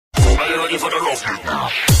ready for the love beat now?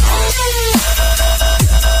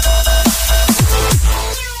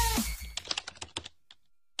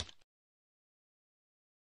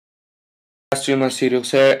 Stream and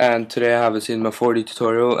Sirius here, and today I have a Cinema 4D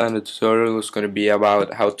tutorial, and the tutorial is going to be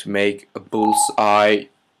about how to make a bullseye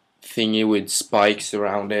thingy with spikes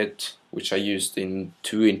around it, which I used in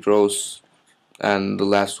 2 intros, and the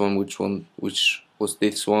last one which was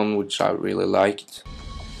this one, which I really liked.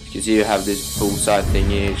 You can see you have this bullseye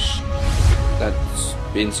thingy that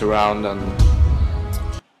spins around, and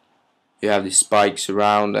you have these spikes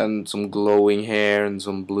around, and some glowing hair and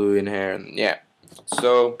some blue in here, and yeah.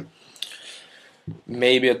 So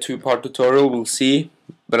maybe a 2-part tutorial, we'll see,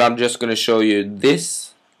 but I'm just gonna show you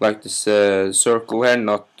this, like this circle here,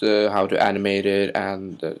 not how to animate it,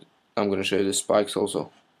 and I'm gonna show you the spikes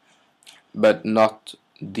also, but not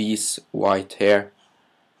these white hair,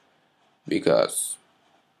 because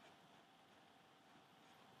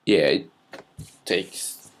yeah, it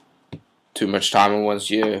takes too much time, and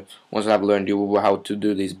once I've learned you how to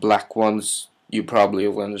do these black ones, you probably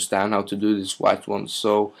will understand how to do these white ones.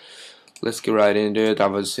 So let's get right into it. I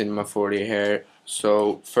have a Cinema 4D here.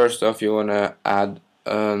 So first off, you wanna add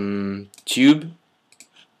tube.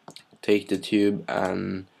 Take the tube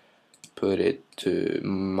and put it to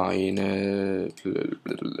minus,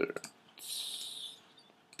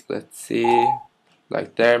 let's see,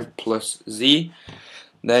 like there, plus Z.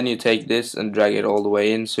 Then you take this and drag it all the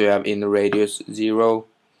way in, so you have inner radius 0,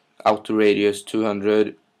 outer radius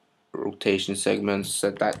 200, rotation segments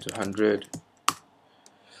set that to 100.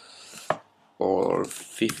 Or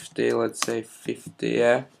 50, let's say 50,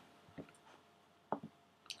 yeah.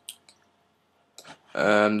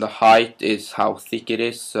 The height is how thick it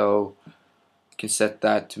is, so you can set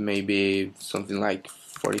that to maybe something like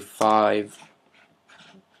 45.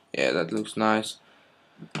 Yeah, that looks nice.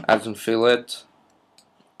 Add some fillet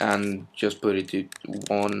and just put it to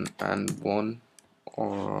 1 and 1,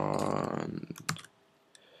 or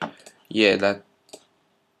yeah, that.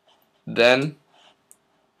 Then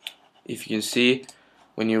if you can see,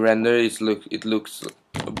 when you render it, looks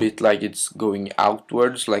a bit like it's going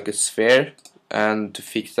outwards, like a sphere. And to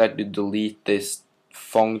fix that, you delete this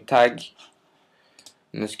Fong tag,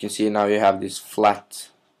 and as you can see, now you have this flat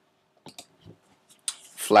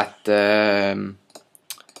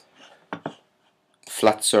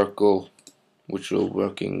circle which we're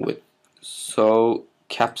working with. So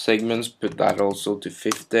cap segments, put that also to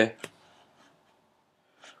 50.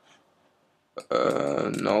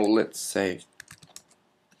 No, let's say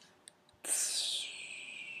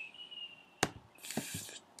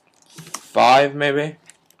 5 maybe.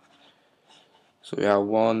 So we have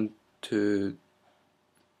 1, 2,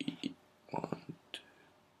 3, 1, 2.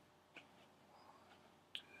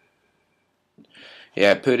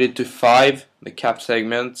 Yeah, put it to 5, the cap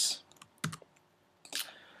segments.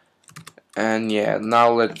 And yeah,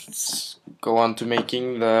 now let's go on to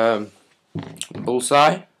making the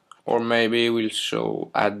bullseye. Or maybe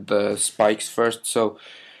we'll add the spikes first. So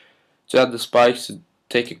to add the spikes,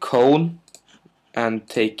 take a cone and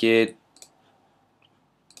take it,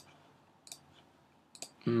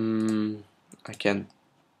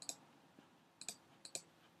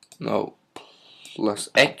 plus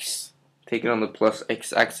X. Take it on the plus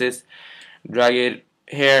X axis, drag it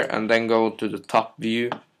here, and then go to the top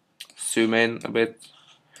view, zoom in a bit.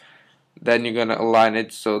 Then you're gonna align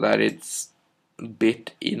it so that it's a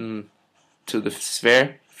bit into the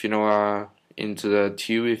sphere, if you know, into the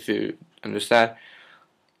tube, if you understand.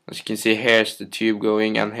 As you can see, here's the tube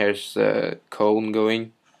going, and here's the cone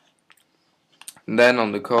going. And then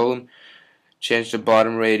on the cone, change the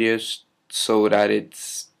bottom radius so that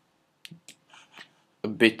it's a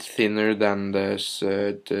bit thinner than the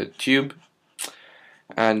tube,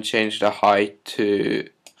 and change the height to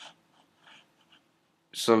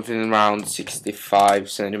something around 65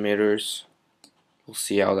 centimeters. We'll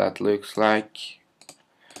see how that looks like.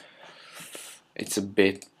 It's a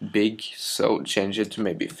bit big, so change it to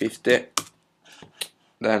maybe 50.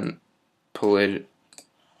 Then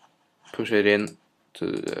push it in to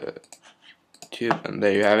the tube, and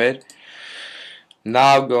there you have it.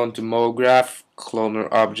 Now go into MoGraph, cloner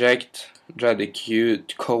object, drag the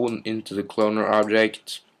cone into the cloner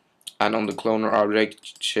object, and on the cloner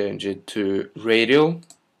object change it to radial.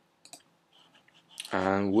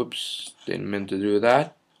 And whoops, didn't mean to do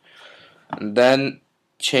that. And then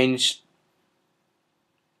change,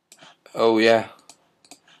 oh yeah,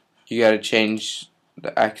 you gotta change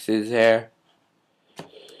the axis here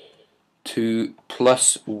to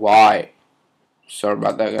plus Y. Sorry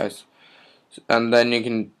about that, guys. And then you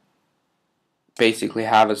can basically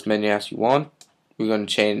have as many as you want. We're gonna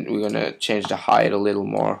change the height a little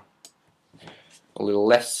more, a little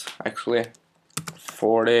less actually,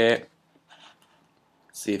 40.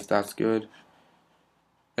 See if that's good.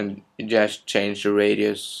 And you just change the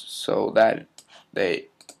radius so that they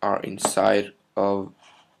are inside of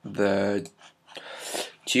the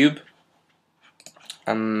tube.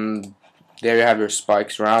 And there you have your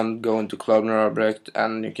spikes around. Go into cloner object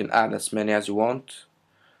and you can add as many as you want.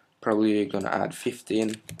 Probably gonna add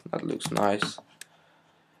 15. That looks nice.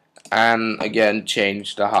 And again,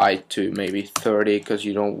 change the height to maybe 30 because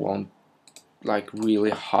you don't want like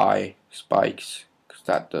really high spikes, because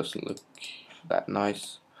that doesn't look that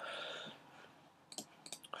nice.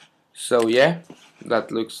 So yeah,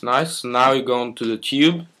 that looks nice. Now you go into the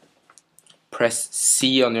tube, press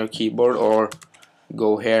C on your keyboard or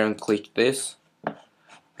go here and click this,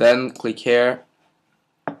 then click here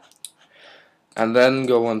and then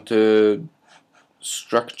go onto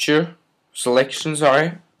structure selection,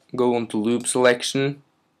 go onto loop selection,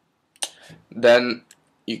 then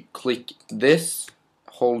you click this,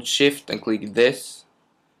 hold shift and click this,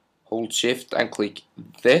 hold shift and click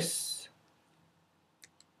this.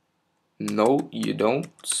 No, you don't,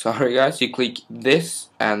 sorry guys. You click this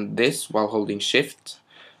and this while holding shift,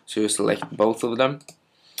 so you select both of them.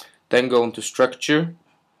 Then go into structure,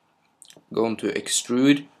 go into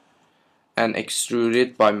extrude and extrude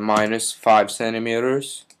it by -5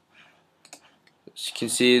 centimeters. As you can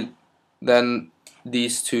see, then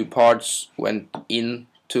these two parts went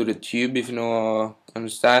into the tube, if you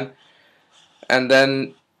understand. And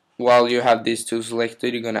then while you have these two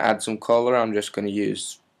selected, you're gonna add some color. I'm just gonna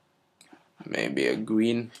use maybe a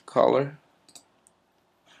green color,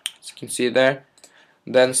 as you can see there.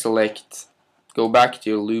 Then go back to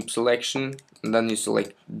your loop selection, and then you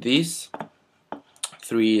select these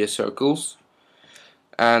 3 circles,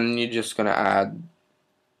 and you're just gonna add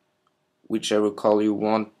whichever color you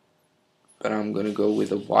want, but I'm gonna go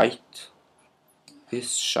with a white,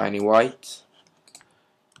 this shiny white.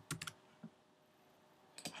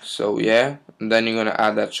 So yeah, and then you're gonna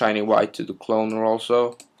add that shiny white to the cloner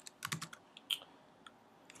also.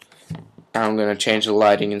 I'm gonna change the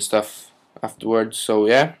lighting and stuff afterwards. So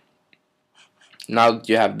yeah, now that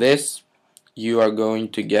you have this, you are going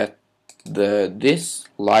to get this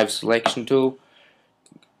live selection tool.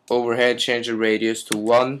 Overhead, change the radius to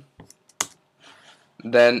 1.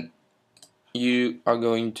 Then you are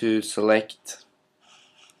going to select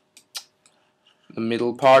the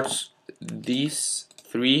middle parts, these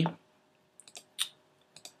 3,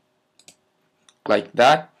 like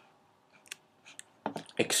that.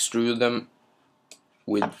 Extrude them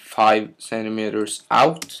with 5 centimeters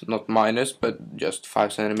out, not minus, but just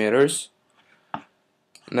 5 centimeters.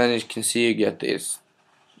 And then you can see you get these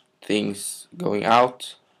things going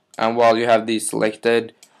out. And while you have these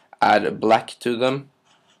selected, add a black to them.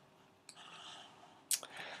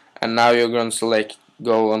 And now you're going to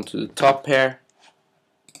go onto the top here,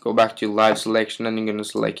 go back to your live selection, and you're going to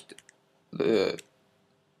select the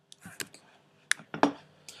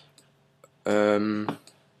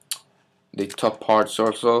top parts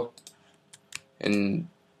also, and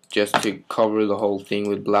just to cover the whole thing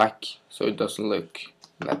with black so it doesn't look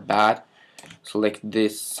that bad. Select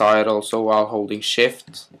this side also while holding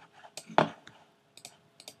shift,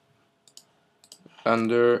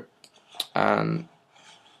 under and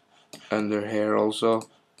under here also.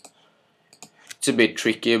 It's a bit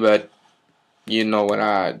tricky, but you know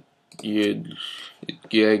what, you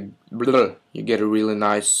get a really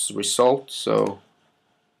nice result, so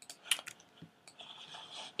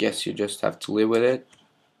guess you just have to live with it.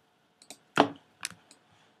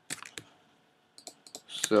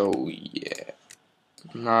 So yeah,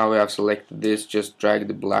 now we have selected this, just drag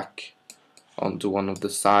the black onto one of the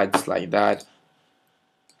sides like that,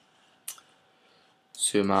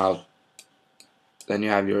 zoom out, then you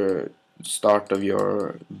have your start of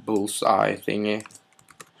your bullseye thingy.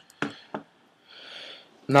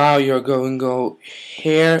 Now you're going to go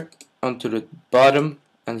here onto the bottom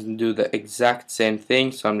and do the exact same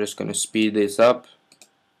thing, so I'm just going to speed this up.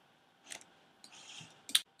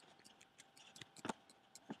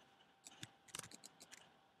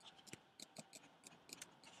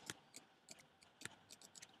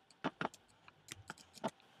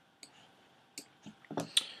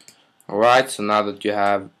 Alright, so now that you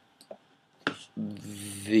have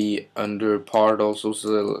the under part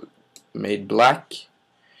also made black,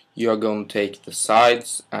 you are going to take the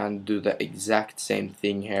sides and do the exact same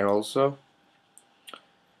thing here also.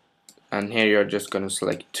 And here you're just going to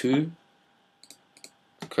select 2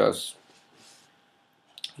 because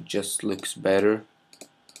it just looks better.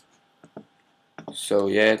 So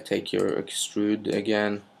yeah, take your extrude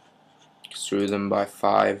again, extrude them by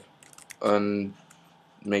 5, and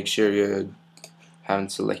make sure you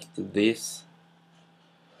haven't selected this.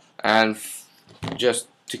 And just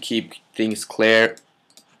to keep things clear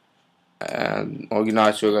and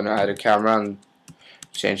organized, we're gonna add a camera and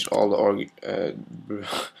change all the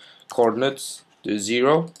coordinates to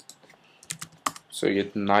 0, so you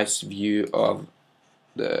get a nice view of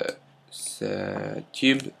the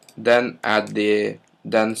tube. Then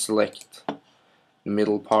select the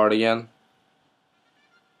middle part again,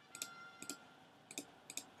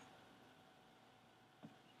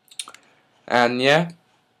 and yeah,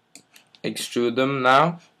 extrude them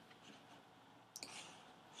now.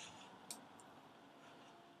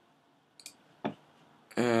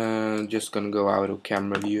 Just gonna go out of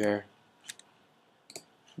camera view here,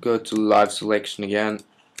 go to live selection again,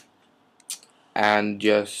 and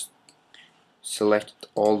just select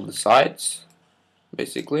all the sides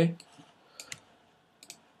basically.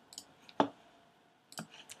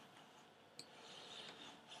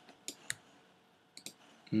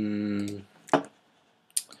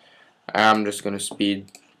 I'm just gonna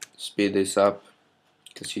speed this up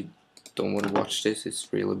because you don't want to watch this,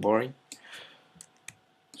 it's really boring.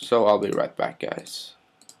 So I'll be right back, guys.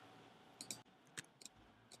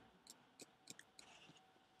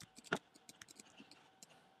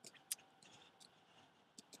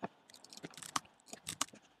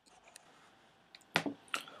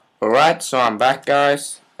 Alright, so I'm back,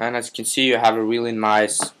 guys, and as you can see, you have a really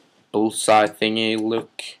nice bullseye thingy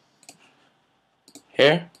look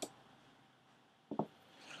here.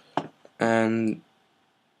 And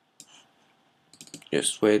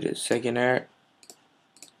just wait a second here.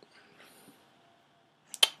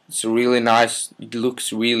 It's really nice, it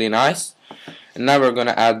looks really nice. And now we're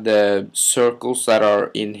gonna add the circles that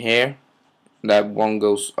are in here, that one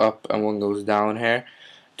goes up and one goes down here.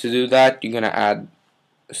 To do that, you're gonna add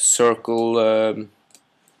a circle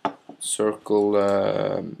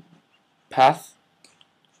path,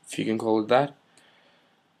 if you can call it that.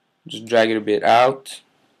 Just drag it a bit out,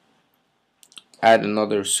 add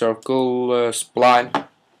another circle spline,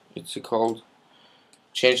 it's called,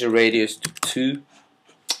 change the radius to 2.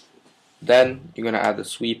 Then you're gonna add the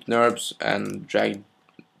sweep NURBS and drag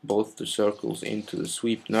both the circles into the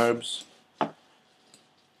sweep NURBS.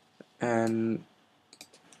 And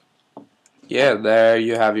yeah, there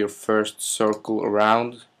you have your first circle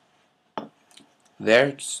around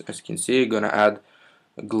there. As you can see, you're gonna add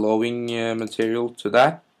a glowing material to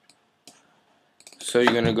that. So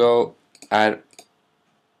you're gonna go add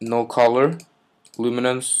no color,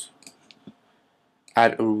 luminance,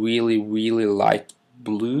 add a really light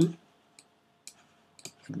blue,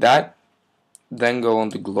 like that. Then go on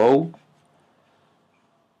to glow,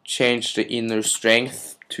 change the inner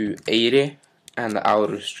strength to 80 and the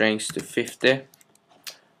outer strength to 50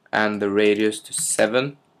 and the radius to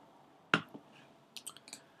 7.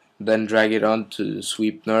 Then drag it onto the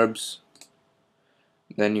sweep NURBS.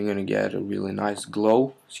 Then you're gonna get a really nice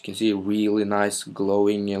glow. As you can see, a really nice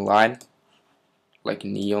glowing line, like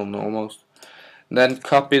neon almost. Then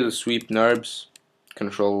copy the sweep NURBS,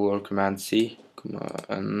 Control or Command C,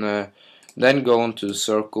 and then go into the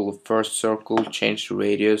circle, first circle, change the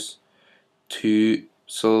radius to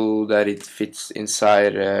so that it fits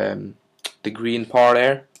inside the green part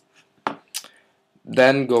there.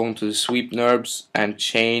 Then go into the sweep NURBS and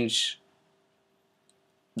change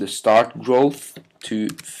the start growth to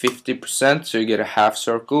 50%, so you get a half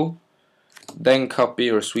circle. Then copy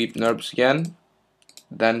your sweep NURBS again,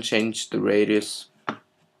 then change the radius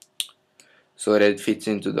so that it fits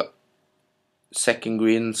into the second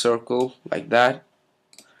green circle, like that.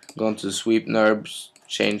 Go into the sweep NURBS,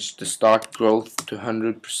 change the start growth to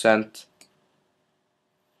 100%.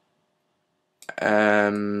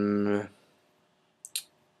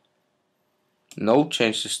 No,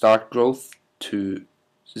 change the start growth to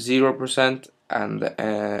 0% and the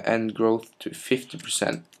end growth to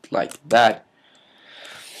 50%, like that.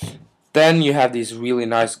 Then you have these really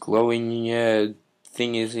nice glowing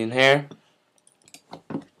thingies in here.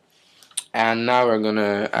 And now we're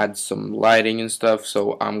gonna add some lighting and stuff,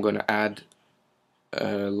 so I'm gonna add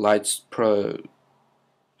lights pro.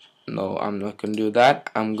 No, I'm not gonna do that.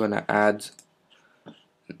 I'm gonna add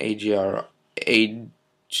an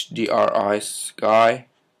HDRI sky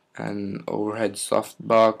and overhead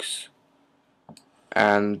softbox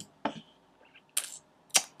and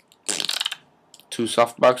 2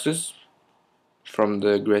 softboxes from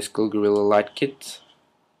the Grayscale Gorilla Light Kit.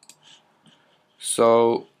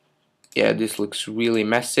 So yeah, this looks really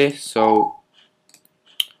messy, so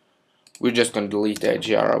we're just gonna delete the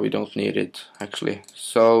HDRI. We don't need it actually.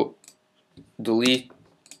 So delete.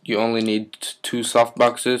 You only need 2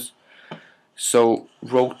 softboxes. So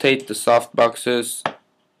rotate the softboxes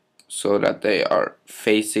so that they are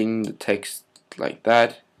facing the text like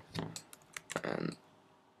that, and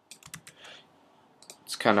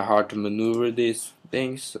it's kind of hard to maneuver these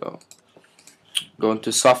things. So go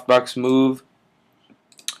into softbox move,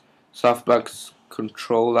 softbox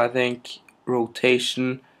control, I think,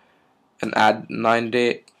 rotation, and add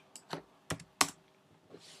 90,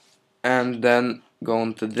 and then go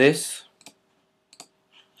into this.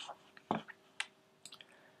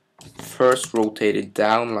 First rotate it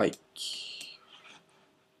down like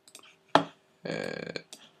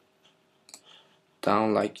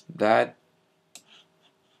that,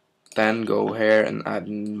 then go here and add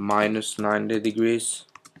minus 90 degrees,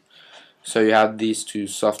 so you have these two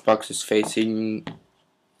softboxes facing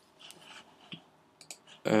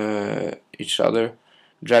each other.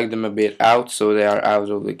 Drag them a bit out so they are out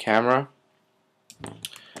of the camera.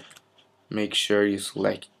 Make sure you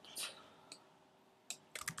select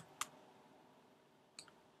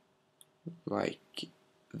like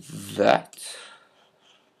that.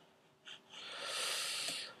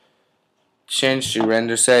 Change the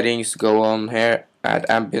render settings, go on here, add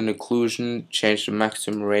ambient occlusion, change the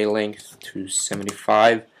maximum ray length to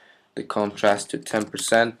 75, the contrast to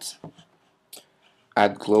 10%,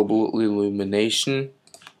 add global illumination,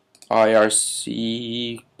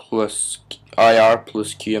 IRC plus IR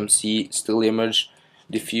plus QMC still image,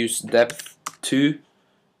 diffuse depth 2,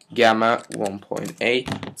 gamma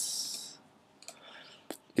 1.8.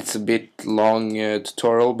 It's a bit long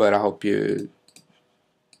tutorial, but I hope you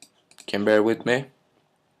can bear with me.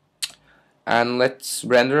 And let's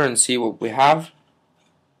render and see what we have.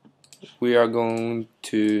 We are going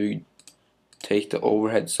to take the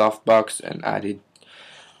overhead softbox and add it,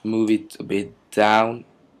 move it a bit down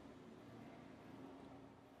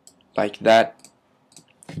like that,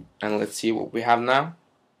 and let's see what we have now.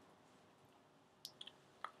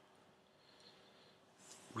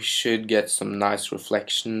 We should get some nice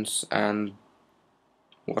reflections and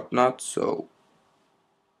whatnot, so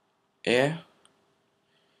yeah,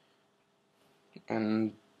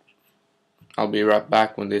 and I'll be right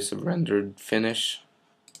back when this is rendered finish.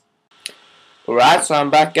 Alright, so I'm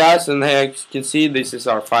back, guys, and here you can see this is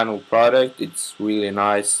our final product. It's really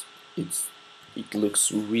nice. It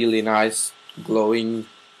looks really nice, glowing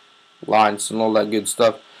lines and all that good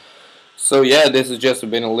stuff. So yeah, this has just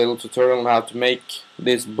been a little tutorial on how to make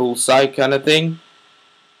this bullseye kind of thing.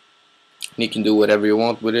 You can do whatever you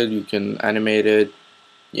want with it. You can animate it.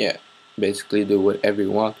 Yeah, basically do whatever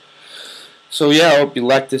you want. So yeah, I hope you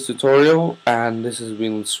liked this tutorial, and this has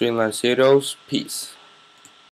been Streamline Zeros. Peace.